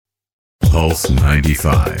Pulse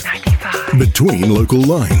 95. Between local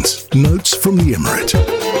lines, notes from the Emirate.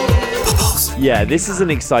 Yeah, this is an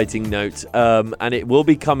exciting note, and it will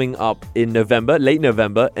be coming up in November, late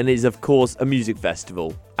November, and it is, of course, a music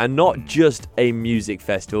festival. And not just a music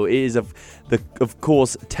festival, it is, of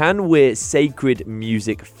course, Tanweer Sacred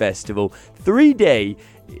Music Festival. 3-day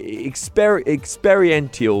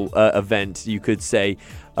experiential event, you could say,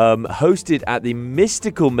 hosted at the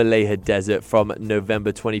mystical Mleiha Desert from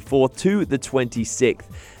November 24th to the 26th.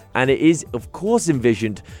 And it is, of course,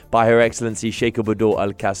 envisioned by Her Excellency Sheikh Bodur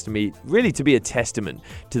Al Qasimi, really to be a testament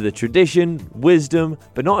to the tradition, wisdom,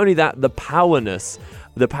 but not only that, the power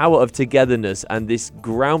of togetherness. And this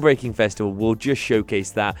groundbreaking festival will just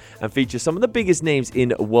showcase that and feature some of the biggest names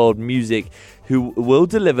in world music who will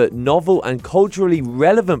deliver novel and culturally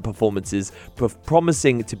relevant performances,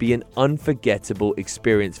 promising to be an unforgettable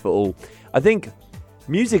experience for all. I think,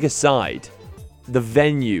 music aside, the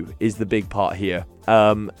venue is the big part here.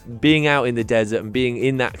 Being out in the desert and being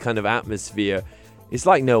in that kind of atmosphere, it's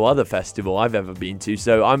like no other festival I've ever been to.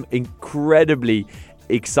 So I'm incredibly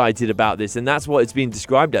excited about this, and that's what it's being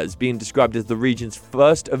described as. It's being described as the region's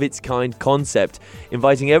first of its kind concept,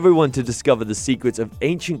 inviting everyone to discover the secrets of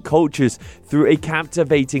ancient cultures through a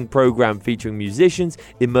captivating program featuring musicians,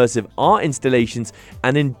 immersive art installations,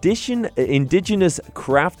 an indigenous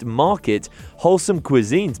craft market, wholesome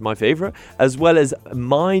cuisines, my favorite, as well as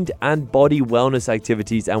mind and body wellness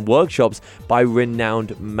activities and workshops by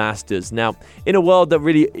renowned masters. Now, in a world that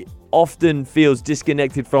really often feels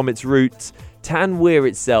disconnected from its roots, Tanweer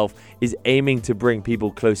itself is aiming to bring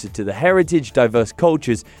people closer to the heritage, diverse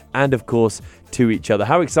cultures, and of course, to each other.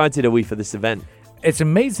 How excited are we for this event? It's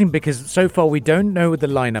amazing because so far we don't know what the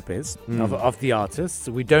lineup is of the artists.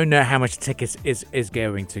 We don't know how much tickets is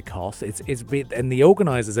going to cost. And the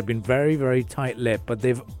organizers have been very, very tight-lipped, but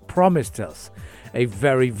they've promised us a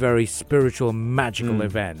very, very spiritual, magical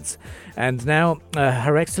event. And now,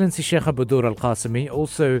 Her Excellency Sheikh Bodur Al Qasimi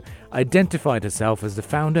also identified herself as the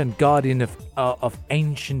founder and guardian of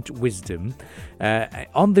ancient wisdom.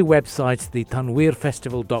 On the website, the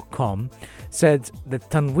tanweerfestival.com, said that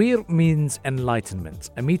Tanweer means enlightenment,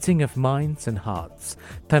 a meeting of minds and hearts.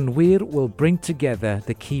 Tanweer will bring together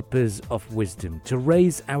the keepers of wisdom to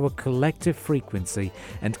raise our collective frequency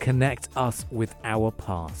and connect us with our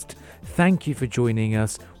past. Thank you for joining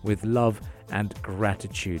us with love and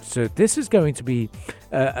gratitude. So this is going to be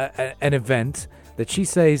an event that she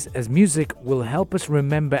says, as music will help us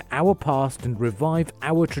remember our past and revive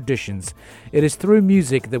our traditions. It is through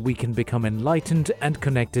music that we can become enlightened and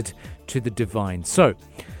connected to the divine. So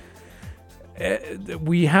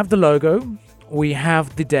we have the logo. We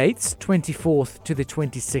have the dates, 24th to the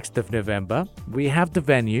 26th of November. We have the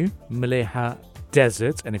venue, Mleiha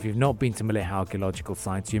Desert, and if you've not been to Mleiha archaeological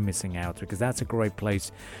sites, you're missing out, because that's a great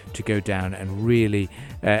place to go down and really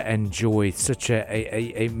enjoy such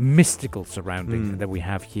a mystical surrounding that we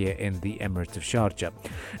have here in the Emirate of Sharjah.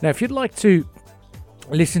 Now, if you'd like to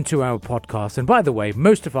listen to our podcast, and by the way,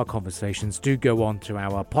 most of our conversations do go on to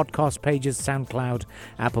our podcast pages, SoundCloud,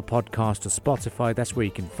 Apple Podcast, or Spotify. That's where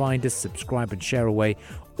you can find us, subscribe and share away.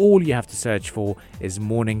 All you have to search for is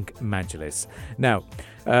Morning Majlis. Now,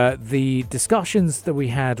 the discussions that we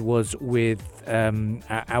had was with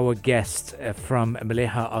our guest from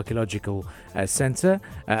Mleiha Archaeological Center,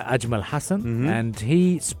 Ajmal Hassan, and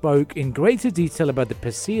he spoke in greater detail about the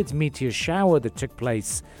Perseid meteor shower that took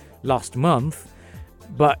place last month.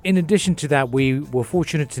 But in addition to that, we were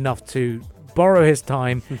fortunate enough to borrow his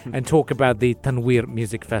time and talk about the Tanweer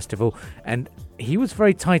Music Festival. And he was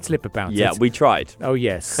very tight-lipped about it. Yeah, we tried. Oh,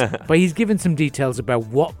 yes. But he's given some details about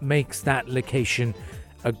what makes that location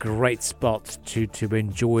a great spot to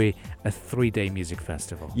enjoy a 3-day music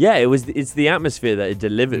festival. Yeah, it's the atmosphere that it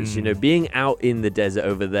delivers. You know, being out in the desert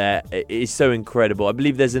over there is so incredible. I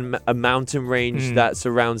believe there's a mountain range that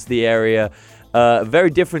surrounds the area. Very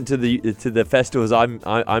different to the festivals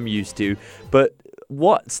I'm used to, but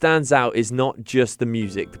what stands out is not just the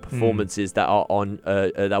music, the performances that are on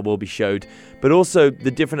that will be showed, but also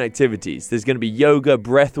the different activities. There's going to be yoga,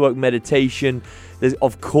 breathwork, meditation. There's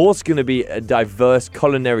of course going to be a diverse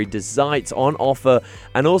culinary desserts on offer,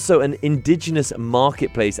 and also an indigenous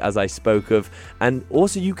marketplace, as I spoke of. And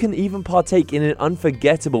also you can even partake in an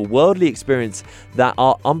unforgettable worldly experience that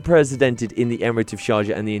are unprecedented in the Emirate of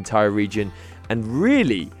Sharjah and the entire region. And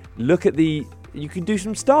really look at you can do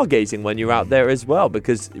some stargazing when you're out there as well,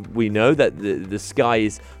 because we know that the sky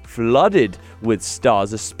is flooded with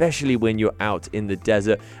stars, especially when you're out in the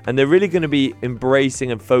desert. And they're really going to be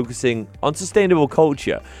embracing and focusing on sustainable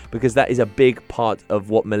culture, because that is a big part of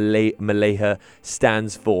what Mleiha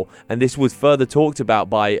stands for. And this was further talked about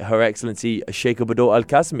by Her Excellency Sheikh Abdul Al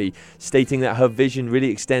Qasmi, stating that her vision really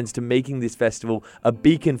extends to making this festival a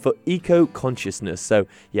beacon for eco-consciousness. So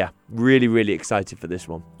yeah, really excited for this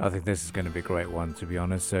one. I think this is going to be a great one, to be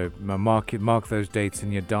honest. So mark those dates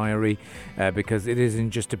in your diary, because it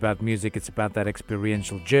isn't just about music, it's about that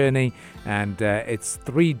experiential journey. And it's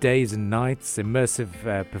 3 days and nights,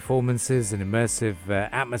 immersive performances, and immersive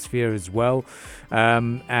atmosphere as well.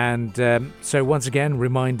 So once again,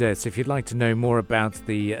 reminder, so if you'd like to know more about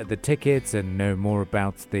the tickets and know more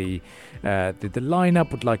about the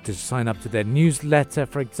lineup, would like to sign up to their newsletter,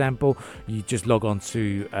 for example, you just log on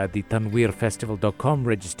to the tanweerfestival.com,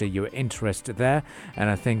 register your interest there. And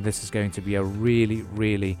I think this is going to be a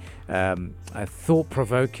really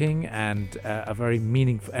thought-provoking and a very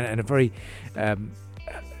meaningful and a very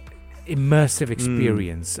immersive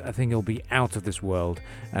experience. I think it'll be out of this world,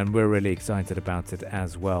 and we're really excited about it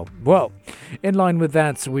as well. Well, in line with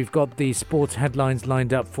that, we've got the sports headlines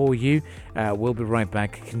lined up for you. We'll be right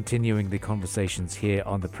back, continuing the conversations here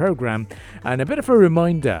on the program. And a bit of a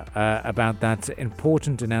reminder about that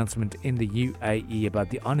important announcement in the UAE about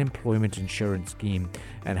the unemployment insurance scheme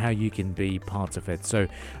and how you can be part of it. So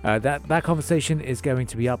that conversation is going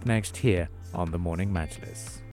to be up next here on the Morning Majlis.